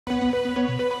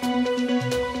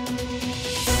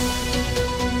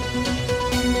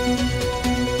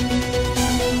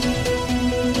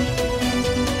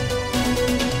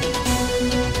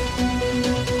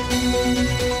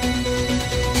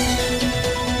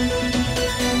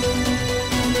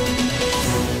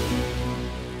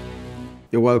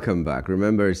You're welcome back.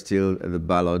 Remember, it's still the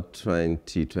ballot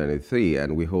 2023,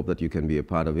 and we hope that you can be a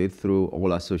part of it through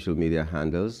all our social media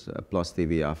handles, Plus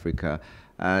TV Africa,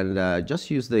 and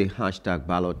just use the hashtag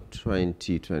ballot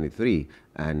 2023,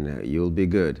 and you'll be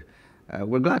good.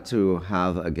 We're glad to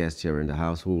have a guest here in the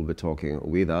house who will be talking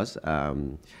with us.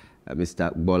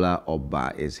 Mr.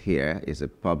 Gbola is here. He's a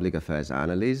public affairs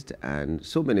analyst, and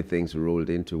so many things rolled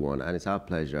into one. And it's our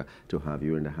pleasure to have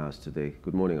you in the house today.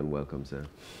 Good morning and welcome, sir.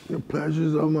 The pleasure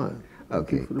is all mine.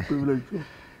 Okay. Thank you for the privilege.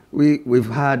 We've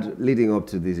had, leading up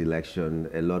to this election,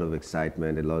 a lot of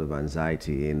excitement, a lot of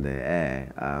anxiety in the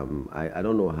air. I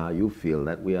don't know how you feel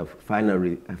that we have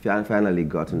finally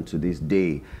gotten to this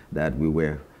day that we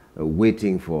were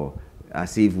waiting for,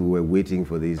 as if we were waiting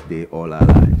for this day all our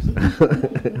lives.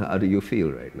 How do you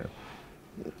feel right now?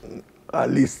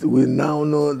 At least we now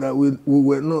know that we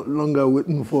were no longer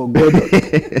waiting for Godot.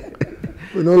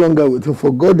 We're no longer waiting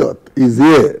for Godot. He's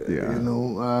here. Yeah. You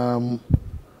know,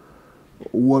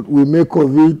 what we make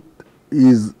of it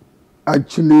is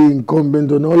actually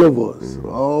incumbent on all of us,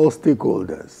 all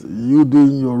stakeholders. You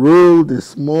doing your role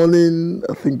this morning,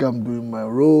 I think I'm doing my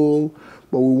role,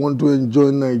 but we want to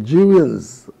enjoy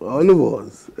Nigerians, all of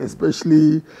us,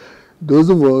 especially those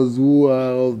of us who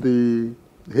are of the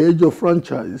age of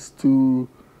franchise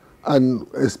and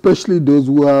especially those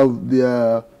who have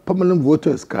their permanent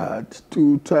voters card,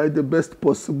 to try the best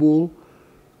possible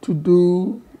to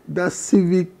do that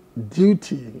civic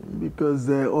duty, because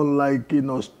unlike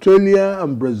in Australia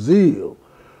and Brazil,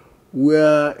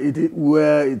 where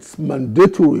it's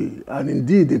mandatory and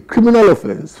indeed a criminal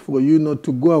offense for you not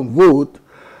to go and vote,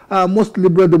 most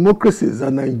liberal democracies,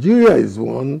 and Nigeria is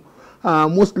one,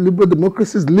 most liberal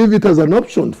democracies leave it as an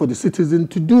option for the citizen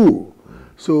to do.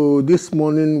 So this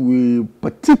morning we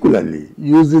particularly,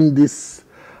 using this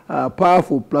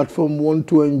powerful platform, want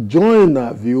to enjoin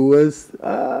our viewers.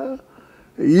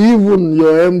 Even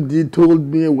your MD told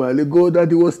me a while ago that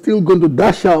he was still going to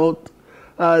dash out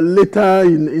later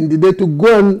in the day to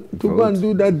go and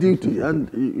do that duty. And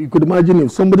you could imagine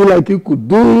if somebody like you could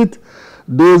do it,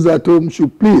 those at home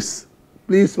should please,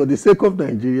 for the sake of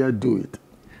Nigeria, do it.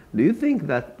 Do you think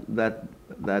that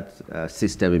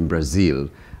system in Brazil,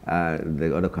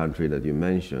 the other country that you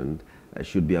mentioned,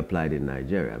 should be applied in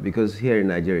Nigeria? Because here in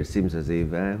Nigeria, it seems as if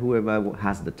whoever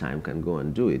has the time can go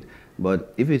and do it.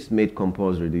 But if it's made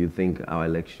compulsory, do you think our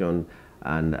election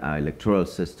and our electoral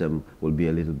system will be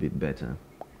a little bit better?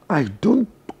 I don't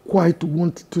quite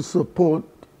want to support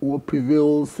what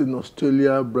prevails in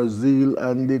Australia, Brazil,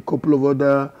 and a couple of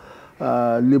other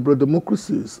liberal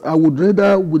democracies. I would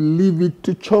rather we leave it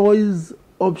to choice,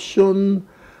 option,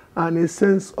 and a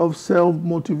sense of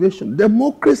self-motivation.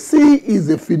 Democracy is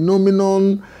a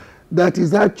phenomenon that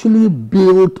is actually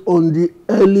built on the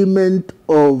element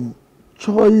of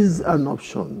choice and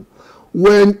option.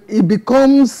 When it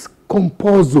becomes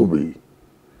compulsory,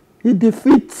 it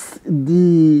defeats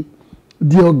the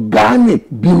organic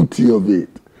beauty of it.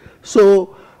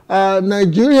 So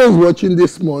Nigerians watching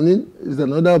this morning is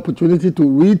another opportunity to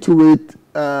reiterate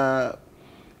the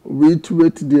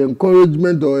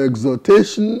encouragement or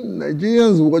exhortation.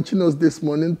 Nigerians watching us this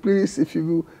morning, please, if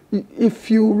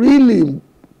you really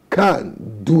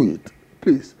can, do it,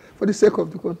 please, for the sake of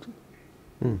the country.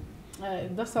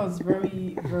 That sounds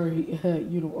very, very,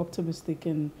 optimistic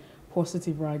and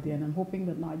positive right there. And I'm hoping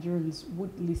that Nigerians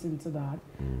would listen to that.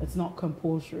 It's not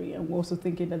compulsory. And we're also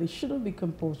thinking that it shouldn't be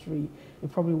compulsory. It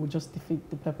probably would just defeat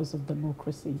the purpose of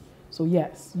democracy. So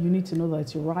yes, you need to know that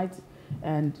it's your right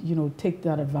and, take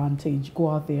that advantage. Go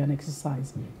out there and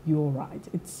exercise your right.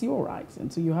 It's your right.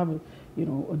 And so you have a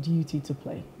duty to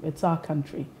play. It's our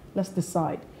country. Let's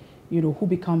decide, who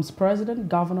becomes president,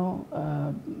 governor,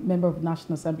 member of the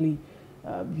National Assembly,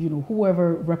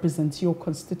 whoever represents your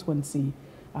constituency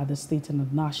at the state and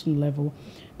the national level.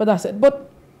 But that's it.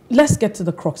 But let's get to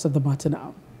the crux of the matter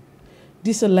now.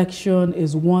 This election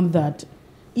is one that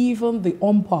even the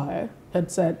umpire had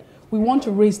said, we want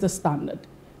to raise the standard.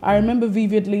 I remember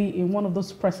vividly in one of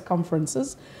those press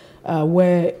conferences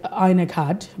where INEC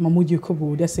had, Mahmoud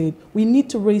Yakubu, they said, we need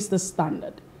to raise the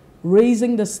standard.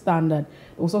 Raising the standard.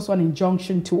 There was also an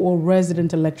injunction to all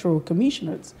resident electoral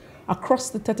commissioners across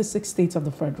the 36 states of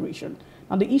the Federation.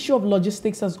 Now, the issue of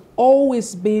logistics has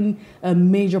always been a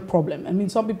major problem. I mean,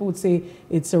 some people would say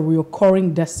it's a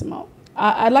recurring decimal.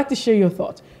 I'd like to share your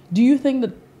thoughts. Do you think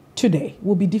that today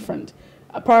will be different?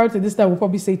 Prior to this time, we'll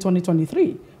probably say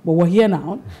 2023, but we're here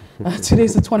now. Today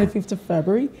is the 25th of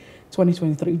February,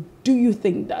 2023. Do you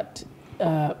think that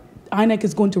INEC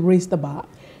is going to raise the bar?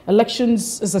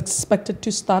 Elections is expected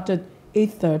to start at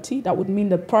 8:30. That would mean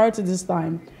that prior to this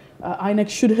time, INEC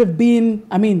should have been,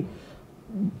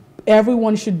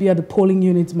 everyone should be at the polling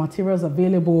units, materials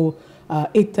available,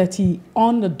 8:30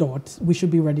 on the dot. We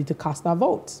should be ready to cast our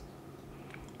votes.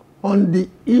 On the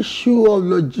issue of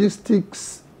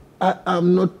logistics,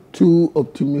 I'm not too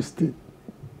optimistic.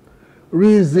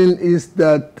 Reason is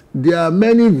that there are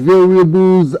many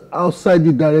variables outside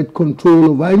the direct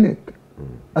control of INEC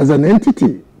as an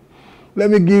entity. Let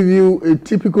me give you a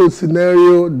typical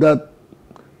scenario that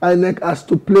INEC has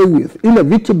to play with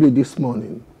inevitably this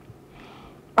morning.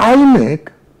 INEC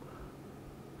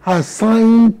has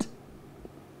signed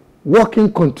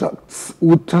working contracts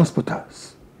with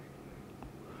transporters.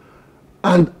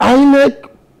 And INEC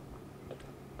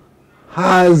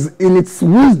has, in its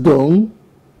wisdom,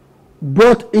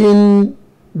 brought in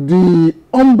the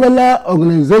umbrella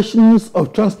organizations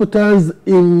of transporters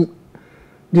in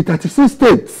the 36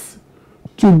 states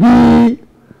to be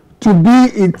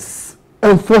its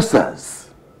enforcers.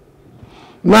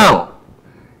 Now,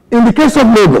 in the case of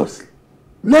Lagos,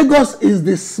 Lagos is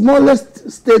the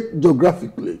smallest state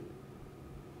geographically.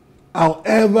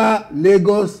 However,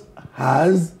 Lagos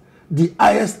has the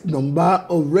highest number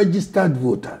of registered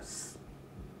voters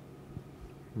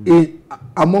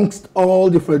amongst all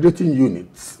the federating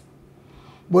units.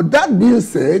 But that being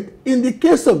said, in the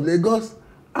case of Lagos,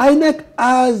 INEC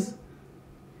has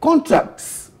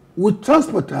contracts with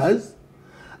transporters,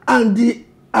 and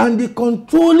the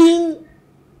controlling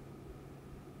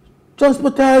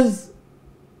transporters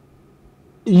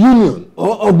union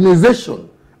or organization,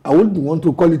 I wouldn't want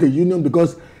to call it a union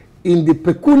because in the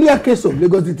peculiar case of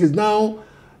Lagos, it is now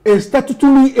a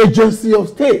statutory agency of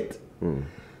state.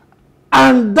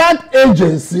 And that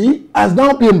agency has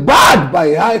now been barred by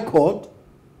a high court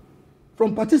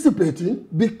from participating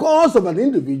because of an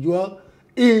individual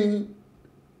and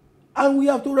we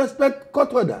have to respect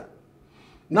court order.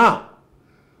 Now,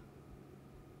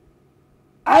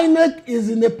 INEC is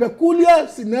in a peculiar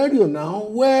scenario now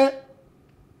where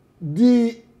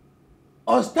the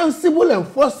ostensible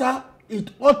enforcer it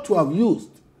ought to have used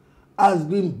has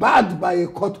been barred by a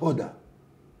court order.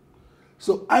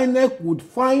 So INEC would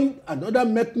find another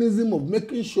mechanism of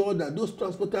making sure that those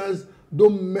transporters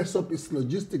don't mess up its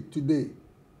logistics today.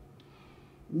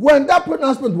 When that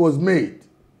pronouncement was made,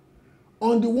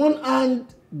 on the one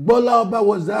hand, Gbola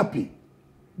was happy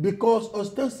because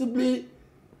ostensibly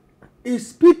it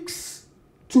speaks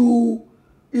to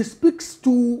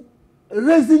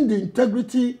raising the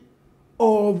integrity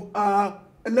of our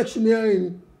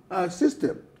electioneering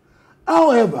system.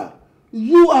 However,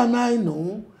 you and I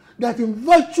know that in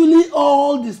virtually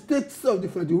all the states of the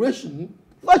Federation,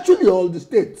 virtually all the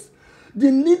states,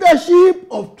 the leadership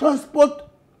of transport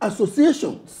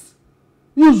associations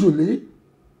usually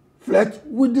flirt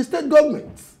with the state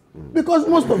governments because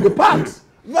most of the parks,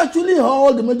 virtually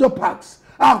all the major parks,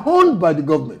 are owned by the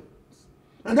government.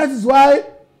 And that is why,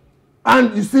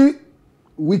 and you see,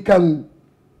 one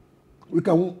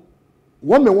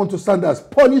may want to stand as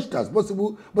polished as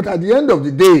possible, but at the end of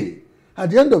the day,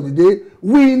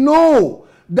 we know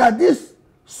that these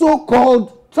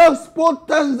so-called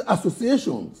transporters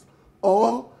associations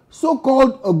or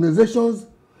so-called organizations,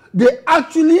 they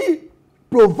actually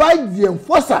provide the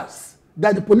enforcers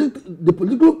that the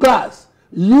political class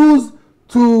use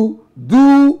to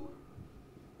do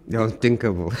the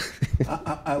unthinkable.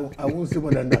 I won't say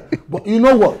more than that. But you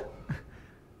know what?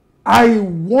 I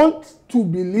want to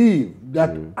believe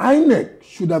that INEC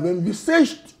should have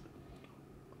envisaged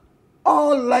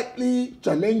all likely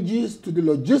challenges to the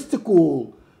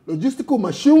logistical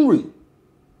machinery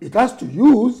it has to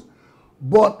use,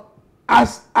 but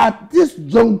as at this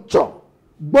juncture,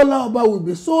 Gbola will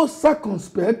be so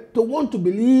circumspect to want to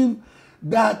believe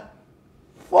that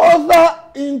further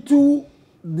into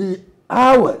the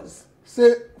hours,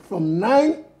 say from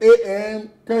 9 a.m.,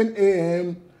 10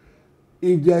 a.m.,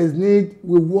 if there is need,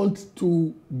 we want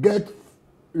to get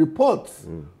reports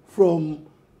from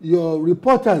your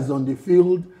reporters on the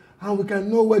field, and we can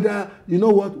know whether,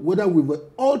 whether we've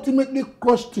ultimately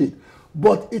crushed it.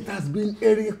 But it has been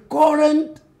a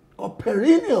recurrent or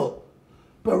perennial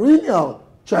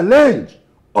challenge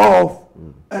of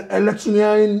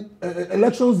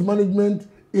elections management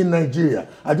in Nigeria.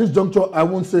 At this juncture, I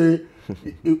won't say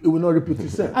it will not repeat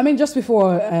itself. I mean, just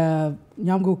before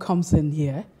Nyamgo comes in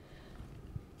here,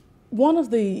 one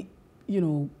of the,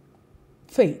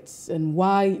 fates and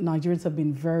why Nigerians have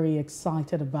been very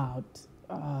excited about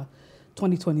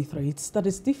 2023, it's that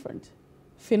it's different.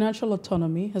 Financial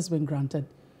autonomy has been granted,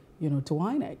 to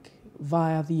INEC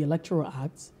via the Electoral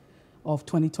Act of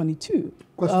 2022.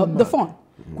 The fund.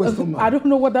 I don't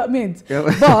know what that means.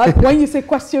 But when you say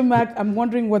question mark, I'm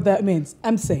wondering what that means.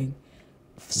 I'm saying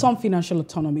some financial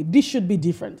autonomy. This should be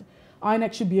different.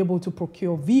 INEC should be able to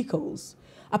procure vehicles,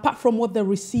 apart from what they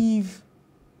receive,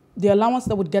 the allowance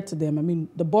that would get to them. I mean,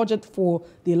 the budget for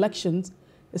the elections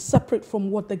is separate from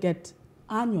what they get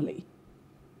annually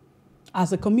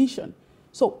as a commission.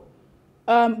 So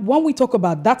when we talk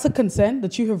about, that's a concern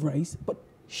that you have raised, but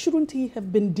shouldn't it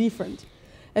have been different?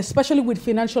 Especially with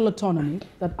financial autonomy,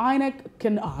 that INEC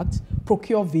can act,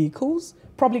 procure vehicles,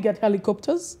 probably get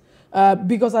helicopters,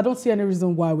 because I don't see any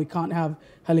reason why we can't have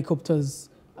helicopters,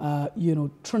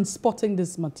 transporting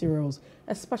these materials,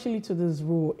 especially to these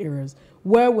rural areas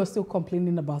where we're still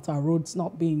complaining about our roads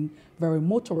not being very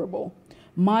motorable.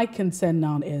 My concern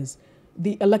now is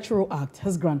the Electoral Act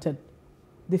has granted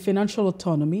the financial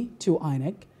autonomy to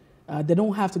INEC. They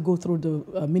don't have to go through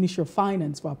the Ministry of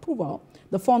Finance for approval.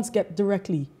 The funds get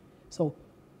directly. So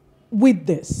with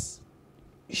this,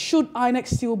 should INEC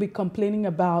still be complaining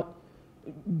about,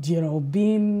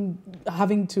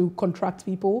 having to contract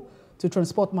people to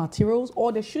transport materials,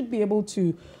 or they should be able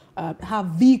to have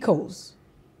vehicles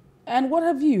and what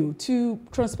have you to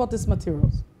transport these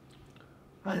materials?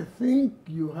 I think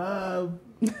you have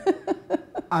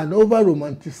an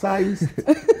over-romanticized,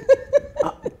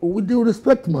 with due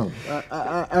respect, ma'am,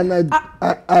 am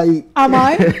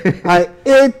I? I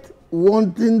hate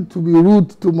wanting to be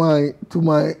rude to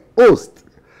my host,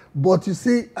 but you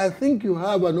see, I think you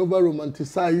have an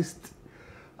over-romanticized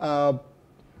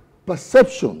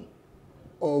perception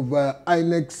of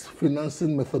INEC's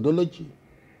financing methodology.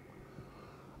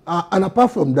 And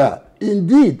apart from that,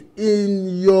 indeed,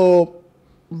 in your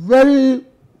very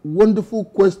wonderful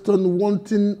question,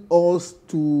 wanting us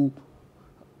to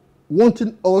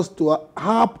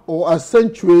harp or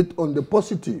accentuate on the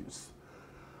positives,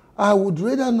 I would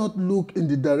rather not look in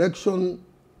the direction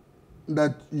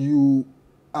that you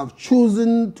have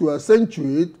chosen to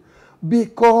accentuate,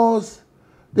 because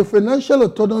the financial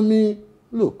autonomy,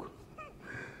 look,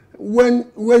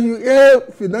 when you hear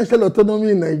financial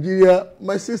autonomy in Nigeria,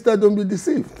 my sister, don't be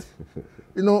deceived.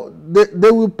 They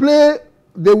will play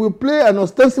an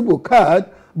ostensible card,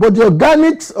 but the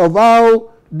organics of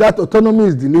how that autonomy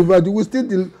is delivered, you will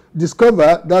still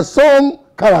discover that some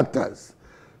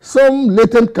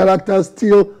latent characters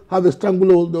still have a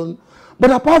stranglehold on. But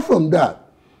apart from that,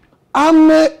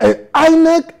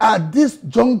 INEC at this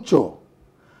juncture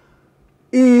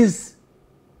is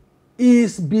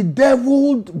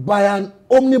bedeviled by an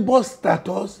omnibus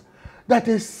status that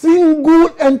a single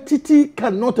entity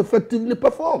cannot effectively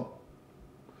perform.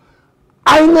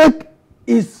 INEC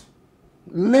is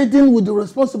laden with the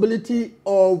responsibility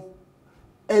of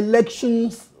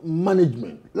elections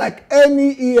management, like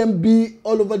any EMB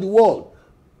all over the world,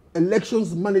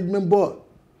 elections management board.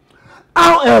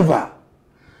 However,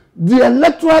 the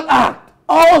Electoral Act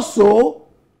also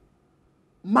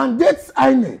mandates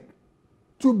INEC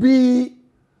to be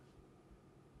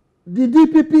the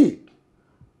DPP.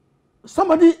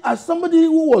 As somebody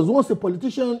who was once a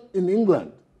politician in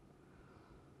England,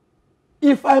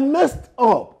 if I messed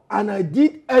up and I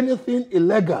did anything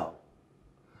illegal,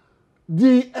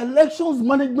 the Elections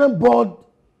Management Board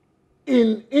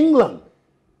in England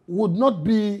would not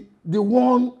be the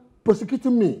one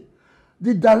prosecuting me.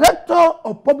 The Director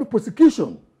of Public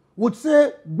Prosecution would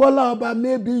say, Gbola Oba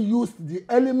maybe used the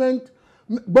element,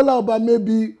 Gbola Oba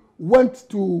maybe went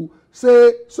to,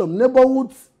 say, some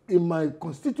neighborhoods in my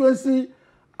constituency,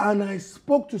 and I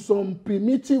spoke to some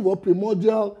primitive or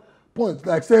primordial points,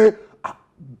 like say,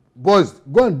 boys,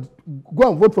 go and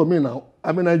vote for me now.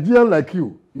 I'm a Nigerian like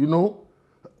you,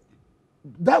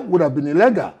 That would have been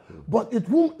illegal. But it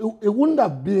wouldn't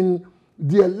have been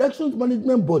the elections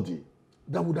management body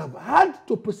that would have had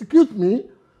to prosecute me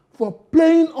for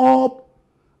playing up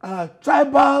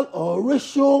tribal or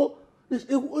racial.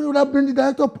 It would have been the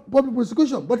Director of Public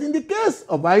Prosecution. But in the case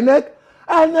of INEC,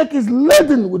 INEC is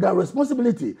laden with that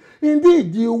responsibility.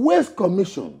 Indeed, the Waste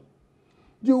Commission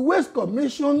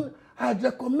had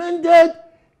recommended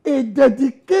a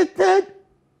dedicated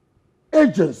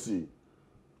agency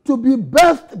to be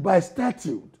birthed by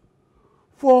statute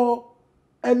for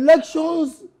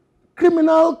elections,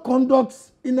 criminal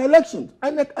conducts in elections.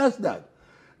 INEC asked that.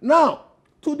 Now,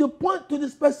 to the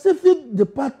specific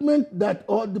department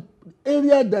or the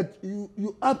area that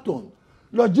you act on,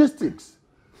 logistics,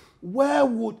 where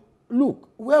would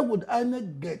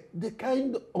INEC get the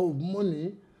kind of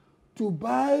money to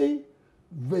buy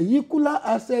vehicular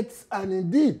assets? And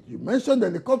indeed, you mentioned the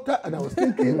helicopter, and I was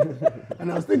thinking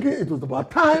it was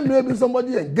about time maybe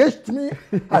somebody engaged me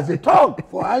as a talk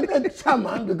for INEC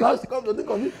chairman, because come to think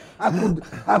of it,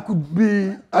 I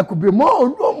could be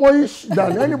more-ish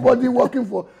than anybody working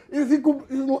for. If he could,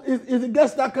 if he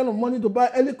gets that kind of money to buy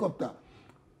a helicopter,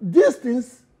 these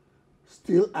things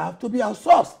still have to be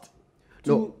outsourced.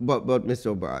 No, but Mr.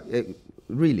 Oba,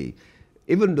 really,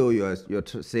 even though you're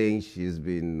saying she's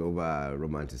been over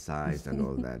romanticized and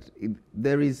all that,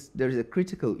 there is a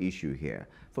critical issue here.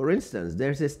 For instance,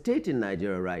 there's a state in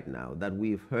Nigeria right now that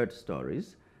we've heard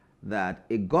stories that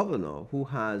a governor who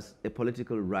has a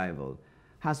political rival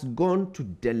has gone to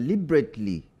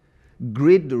deliberately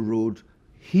grade the road,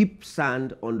 heap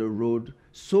sand on the road,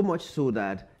 so much so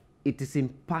that it is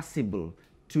impassable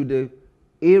to the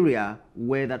area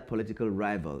where that political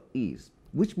rival is,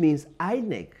 which means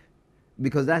INEC,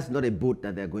 because that's not a boat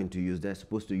that they're going to use, they're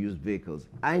supposed to use vehicles,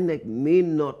 INEC may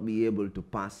not be able to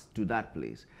pass to that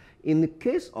place. In the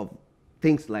case of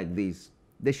things like this,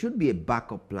 there should be a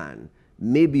backup plan,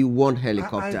 maybe one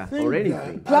helicopter or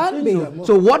anything. Plan B.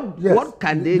 So what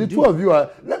can they do? The two of you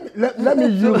are, let me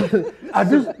use,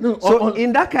 so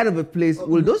in that kind of a place,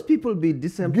 will those people be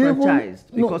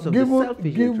disenfranchised because of the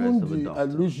selfish interest of the doctor? Given the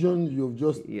allusion you've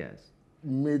just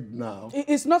made now.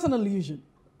 It's not an illusion.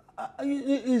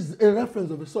 It is a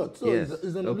reference of a sort. So yes.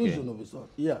 it's an allusion of a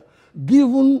sort. Yeah.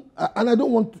 Given, and I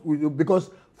don't want to, because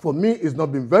for me it's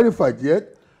not been verified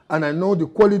yet, and I know the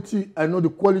quality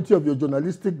of your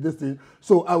journalistic destiny.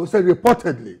 So I would say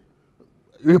reportedly.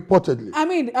 I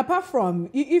mean, apart from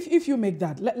if you make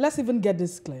that, let's even get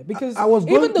this clear, because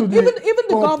even the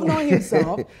governor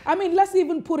himself. I mean, let's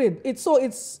even put it. It's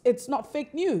not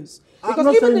fake news. Because I'm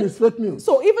not saying it's fake news.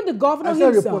 So even the governor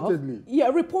himself, reportedly.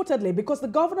 Yeah, reportedly, because the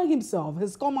governor himself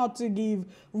has come out to give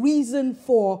reason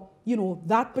for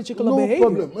that particular behavior.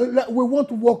 No problem. We want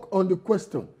to work on the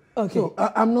question. Okay. So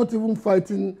I'm not even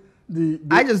fighting the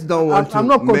I just don't want to. I'm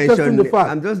not contesting the fact.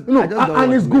 And it's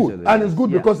good. And it's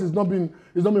good because it's not been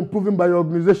proven by your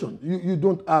organization. You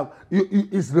don't have.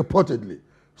 It's reportedly.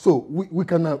 So we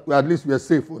can at least we are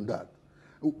safe on that.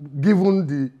 Given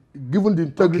the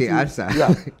integrity. Okay, answer.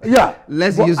 Yeah.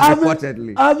 Let's use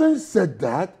reportedly. Having said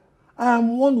that, I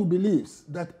am one who believes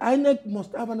that INEC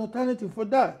must have an alternative for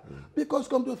that. Because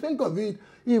come to think of it,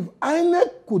 if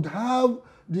INEC could have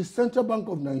the Central Bank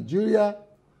of Nigeria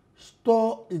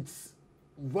store its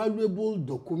valuable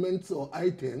documents or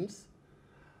items,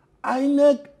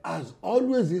 INEC has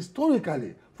always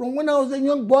historically, from when I was a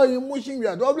young boy in Mushin, we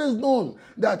had always known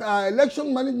that our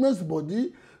election management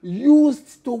body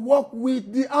used to work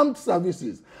with the armed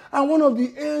services. And one of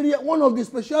the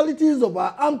specialities of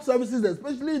our armed services,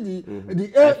 especially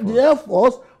the Air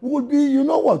Force, would be,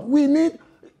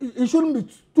 it shouldn't be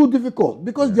too difficult,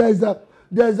 because there is an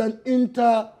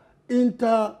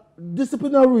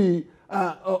interdisciplinary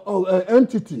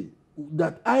entity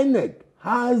that INEC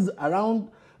has around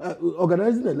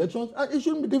organizing elections, and it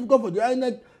shouldn't be difficult for the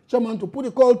INEC chairman to put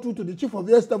a call through to the chief of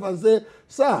the staff and say,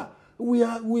 sir,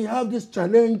 we have this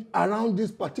challenge around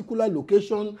this particular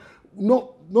location.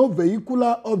 No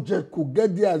vehicular object could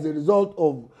get there as a result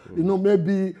of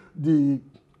maybe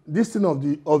this thing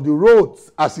of the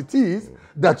roads as it is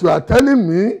that you are telling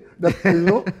me that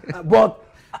but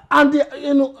and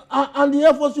the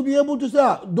Air Force should be able to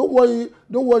say, don't worry,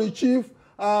 Chief.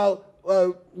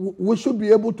 We should be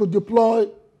able to deploy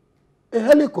a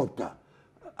helicopter.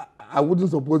 I wouldn't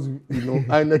suppose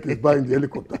INEC is buying the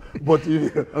helicopter, but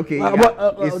okay.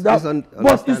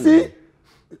 But you see,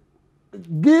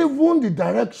 given the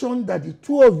direction that the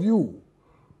two of you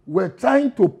were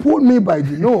trying to pull me by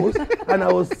the nose, and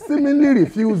I was seemingly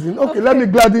refusing. Okay, let me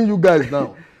gladden you guys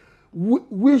now.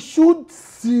 We should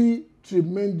see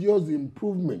tremendous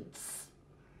improvements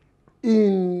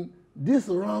in this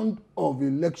round of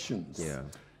elections. Yeah.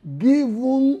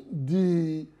 Given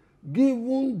the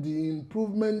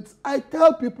improvements, I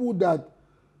tell people that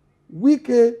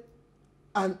Wike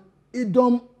and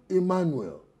Idom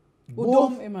Emmanuel,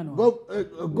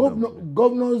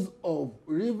 governors of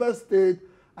Rivers State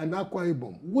and Akwa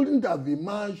Ibom, wouldn't have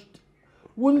emerged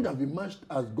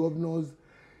as governors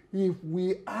if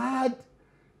we had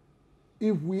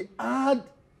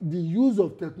the use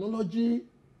of technology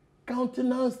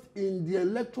countenanced in the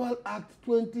Electoral Act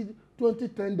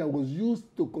 2010 that was used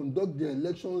to conduct the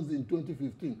elections in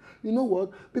 2015. You know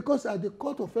what? Because at the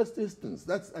Court of First Instance,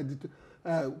 that's at the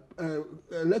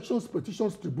Elections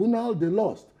Petitions Tribunal, they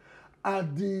lost.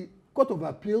 At the Court of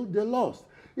Appeal, they lost.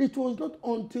 It was not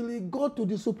until it got to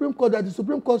the Supreme Court that the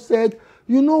Supreme Court said,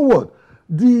 you know what?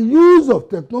 The use of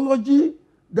technology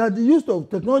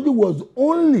was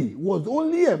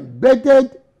only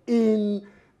embedded in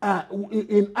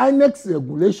INEC's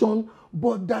regulation,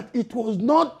 but that it was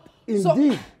not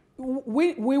indeed. So,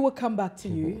 we will come back to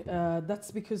you.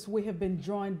 That's because we have been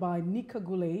joined by Nika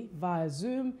Gbola via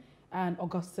Zoom and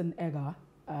Augustine Ega.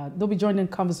 They'll be joining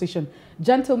the conversation.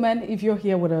 Gentlemen, if you're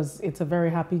here with us, it's a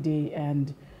very happy day,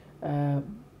 and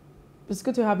it's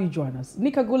good to have you join us.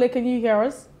 Nika Gbola, can you hear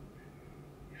us?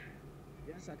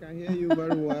 Yes, I can hear you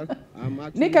very well. I'm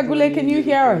actually Nick Gbola, can you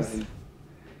hear us?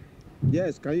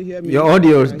 Yes, can you hear me? Your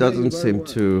audio doesn't seem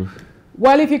to...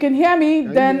 Well, if you can hear me,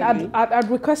 then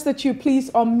I'd request that you please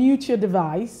unmute your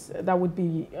device. That would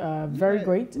be very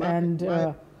great. My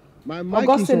mic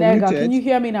Augustine is Edgar, unmuted. can you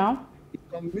hear me now?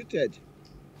 It's unmuted.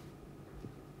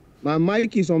 My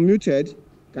mic is unmuted.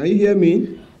 Can you hear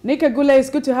me? Nick Gbola,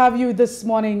 it's good to have you this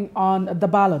morning on The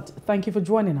Ballot. Thank you for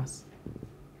joining us.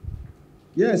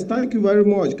 Yes, thank you very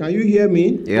much. Can you hear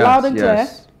me? Yes, loud and clear.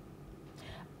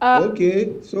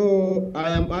 Okay, so I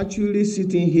am actually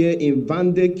sitting here in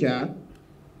Vandeka,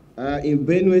 in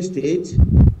Benue State.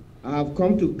 I have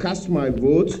come to cast my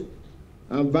vote,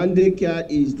 and Vandeka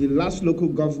is the last local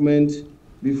government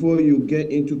before you get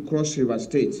into Cross River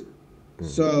State.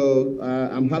 So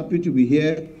I'm happy to be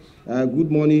here.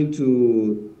 Good morning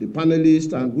to the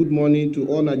panelists, and good morning to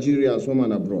all Nigerians home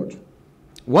and abroad.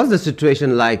 What's the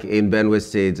situation like in Benue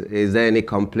State? Is there any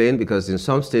complaint? Because in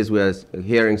some states we are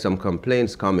hearing some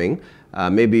complaints coming,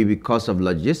 maybe because of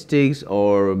logistics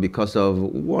or because of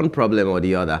one problem or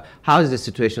the other. How is the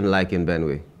situation like in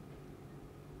Benue?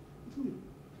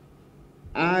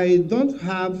 I don't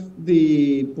have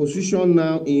the position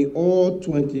now in all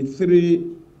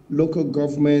 23 local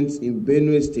governments in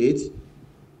Benue State,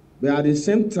 but at the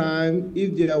same time,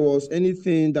 if there was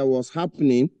anything that was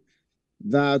happening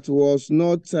that was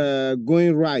not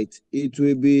going right,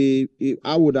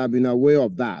 I would have been aware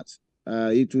of that.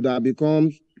 It would have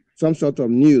become some sort of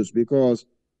news, because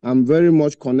I'm very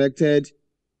much connected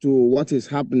to what is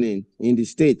happening in the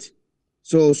state.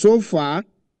 So far,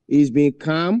 it's been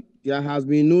calm. There has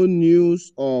been no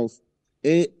news of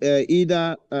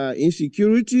either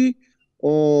insecurity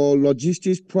or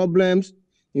logistics problems.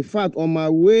 In fact, on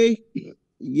my way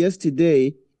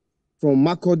yesterday from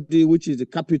Makurdi, which is the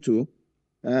capital,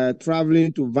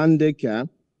 traveling to Vandeka,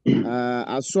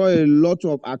 I saw a lot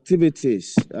of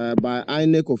activities by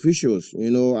INEC officials. You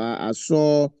know, I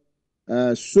saw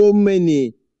so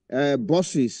many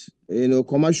buses,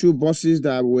 commercial buses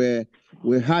that were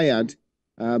hired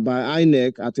by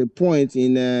INEC at a point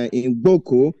in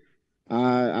Boko.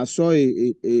 I saw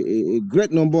a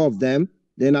great number of them.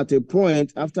 Then at a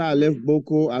point, after I left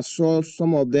Boko, I saw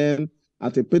some of them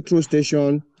at a petrol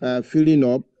station filling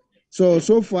up.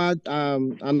 So far,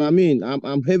 and I mean,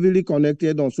 I'm heavily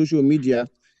connected on social media.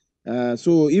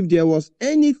 So if there was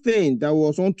anything that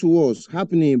was untoward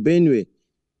happening in Benue,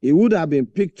 it would have been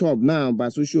picked up now by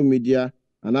social media,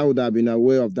 and I would have been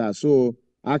aware of that. So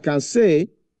I can say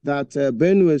that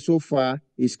Benue so far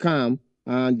is calm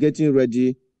and getting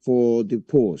ready for the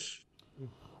polls.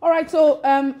 All right, so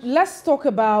let's talk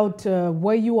about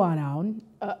where you are now.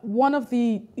 One of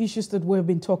the issues that we've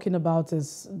been talking about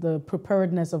is the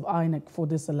preparedness of INEC for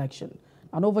this election.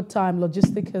 And over time,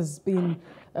 logistics has been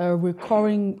a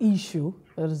recurring issue.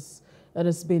 It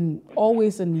has been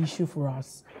always an issue for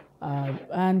us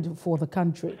and for the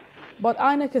country. But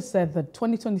INEC has said that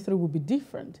 2023 will be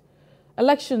different.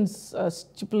 Elections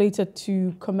stipulated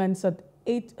to commence at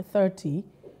 8:30,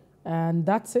 and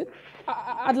that's it.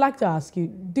 I'd like to ask you,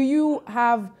 do you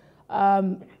have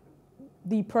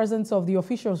the presence of the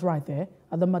officials right there?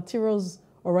 Are the materials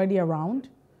already around?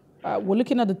 We're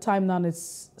looking at the time now,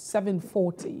 it's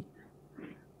 7:40.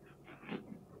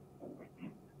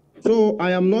 So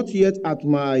I am not yet at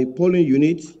my polling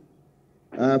unit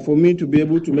for me to be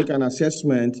able to make an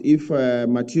assessment if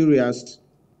materials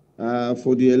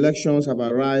for the elections have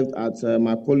arrived at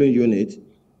my polling unit.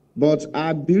 But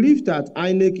I believe that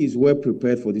INEC is well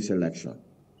prepared for this election.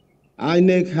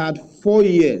 INEC had 4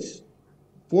 years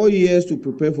to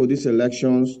prepare for these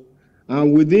elections.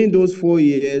 And within those 4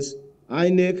 years,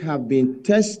 INEC have been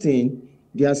testing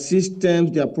their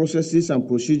systems, their processes and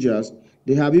procedures.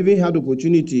 They have even had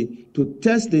opportunity to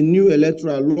test the new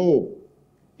electoral law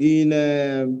in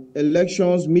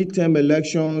elections, midterm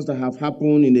elections that have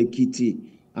happened in Ekiti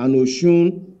and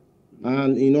Osun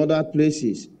and in other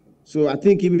places. So I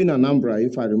think even Anambra,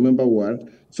 if I remember well.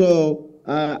 So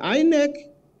INEC,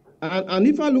 and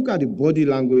if I look at the body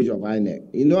language of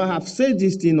INEC, I have said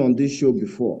this thing on this show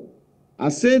before. I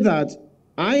say that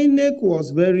INEC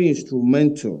was very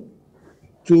instrumental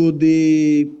to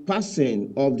the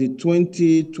passing of the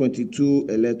 2022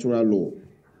 electoral law.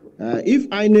 If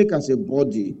INEC as a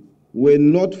body were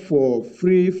not for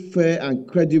free, fair, and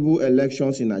credible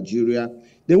elections in Nigeria,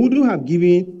 they wouldn't have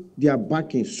given their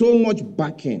backing, so much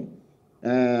backing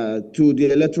to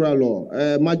the electoral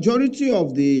law. Majority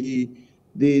of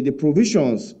the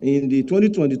provisions in the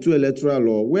 2022 electoral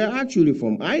law were actually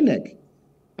from INEC.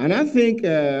 And I think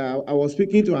I was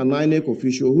speaking to an INEC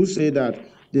official who said that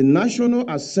the National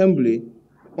Assembly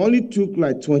only took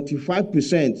like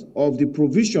 25% of the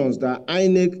provisions that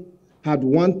INEC had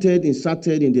wanted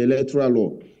inserted in the electoral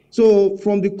law. So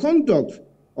from the conduct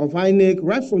of INEC,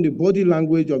 right from the body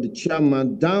language of the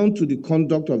chairman down to the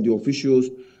conduct of the officials,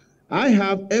 I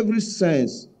have every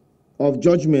sense of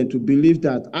judgment to believe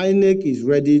that INEC is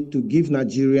ready to give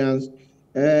Nigerians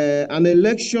an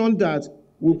election that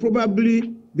will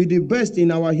probably be the best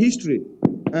in our history.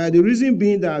 The reason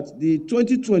being that the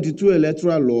 2022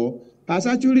 electoral law has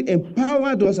actually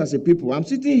empowered us as a people. I'm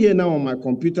sitting here now on my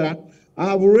computer. I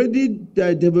have already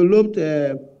developed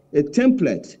a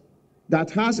template that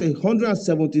has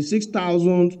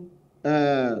 176,000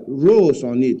 rows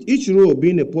on it, each row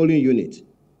being a polling unit.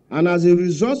 And as a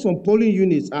result, some polling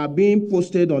units are being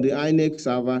posted on the INEC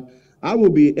server. I will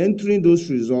be entering those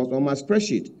results on my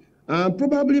spreadsheet. And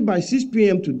probably by 6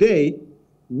 p.m. today,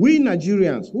 we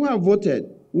Nigerians who have voted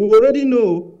will already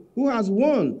know who has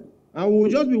won. And we'll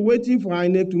just be waiting for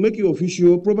INEC to make it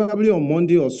official, probably on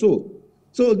Monday or so.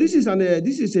 So this is an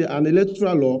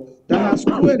electoral law that has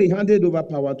squarely handed over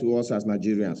power to us as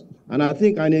Nigerians. And I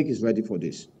think INEC is ready for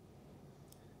this.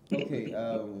 Okay.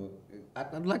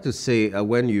 I'd like to say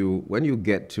when you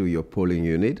get to your polling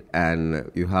unit and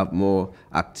you have more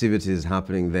activities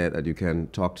happening there that you can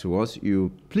talk to us, you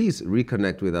please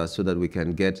reconnect with us so that we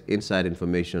can get inside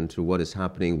information to what is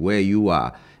happening where you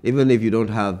are. Even if you don't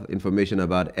have information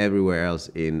about everywhere else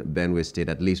in Benue State,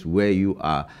 at least where you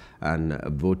are and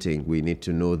voting, we need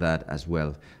to know that as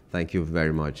well. Thank you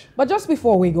very much. But just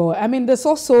before we go, I mean, there's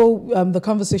also the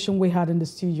conversation we had in the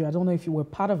studio. I don't know if you were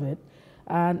part of it.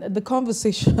 And the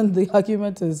conversation, the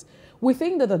argument is, we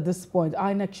think that at this point,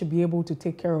 INEC should be able to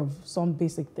take care of some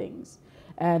basic things.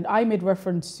 And I made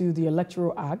reference to the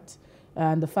Electoral Act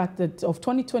and the fact that of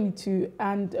 2022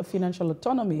 and financial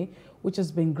autonomy, which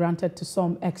has been granted to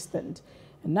some extent.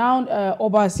 And now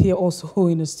Oba is here also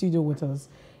in the studio with us.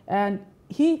 And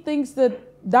he thinks that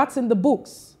that's in the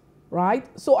books, right?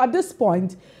 So at this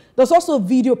point, there's also a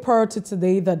video prior to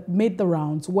today that made the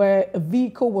rounds where a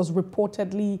vehicle was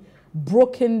reportedly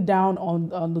broken down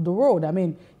on the road. I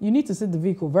mean, you need to see the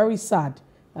vehicle, very sad,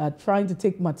 trying to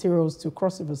take materials to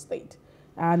Cross River State.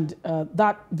 And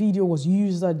that video was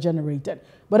user generated.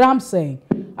 But I'm saying,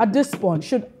 at this point,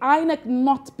 should INEC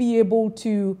not be able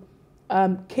to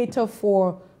cater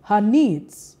for her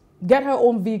needs, get her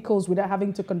own vehicles without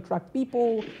having to contract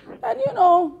people, and, you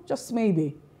know, just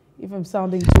maybe, if I'm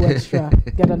sounding too extra,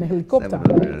 get an helicopter.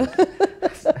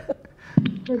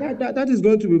 That is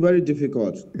going to be very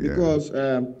difficult because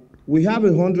we have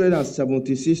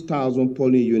 176,000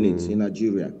 polling units in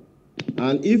Nigeria.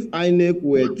 And if INEC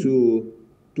were to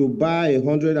buy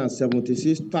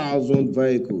 176,000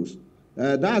 vehicles,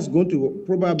 that's going to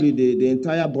probably the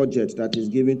entire budget that is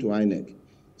given to INEC.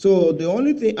 So the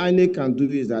only thing INEC can do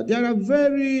is that there are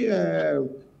very,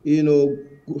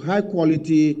 high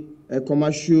quality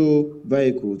commercial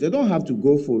vehicles. They don't have to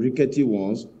go for rickety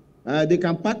ones. They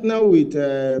can partner with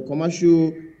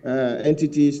commercial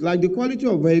entities, like the quality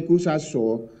of vehicles I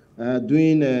saw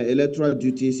doing electoral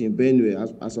duties in Benue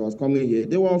as I was coming here.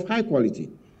 They were of high quality.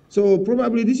 So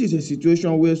probably this is a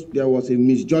situation where there was a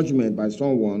misjudgment by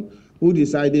someone who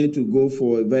decided to go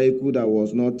for a vehicle that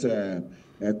was not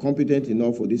competent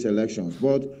enough for these elections.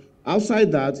 But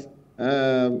outside that,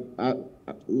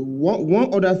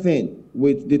 one other thing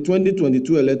with the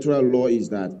 2022 electoral law is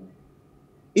that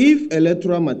if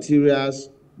electoral materials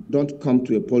don't come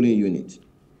to a polling unit,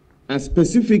 and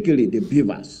specifically the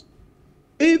beavers,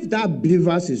 if that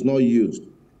beavers is not used,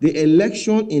 the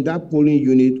election in that polling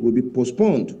unit will be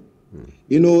postponed.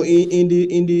 You know, in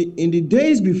the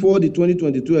days before the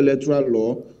 2022 electoral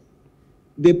law,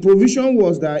 the provision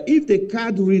was that if the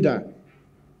card reader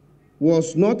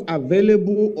was not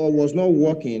available or was not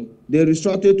working, they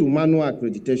resorted to manual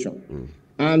accreditation.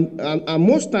 And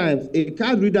most times, a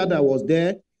card reader that was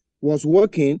there was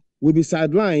working will be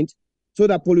sidelined so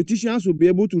that politicians will be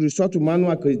able to resort to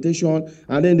manual accreditation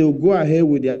and then they will go ahead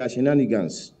with their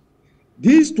shenanigans.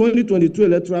 This 2022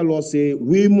 electoral law say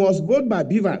we must vote by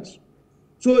beavers.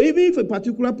 So even if a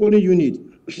particular polling unit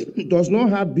does not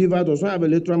have beavers, does not have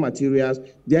electoral materials,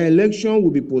 their election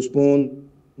will be postponed.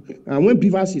 And when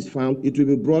beavers is found, it will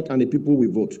be brought and the people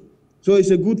will vote. So it's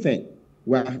a good thing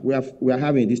we are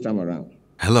having this time around.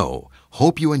 Hello,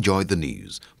 hope you enjoyed the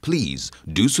news. Please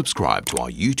do subscribe to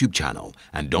our YouTube channel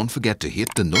and don't forget to hit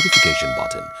the notification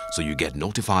button so you get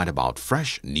notified about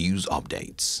fresh news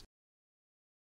updates.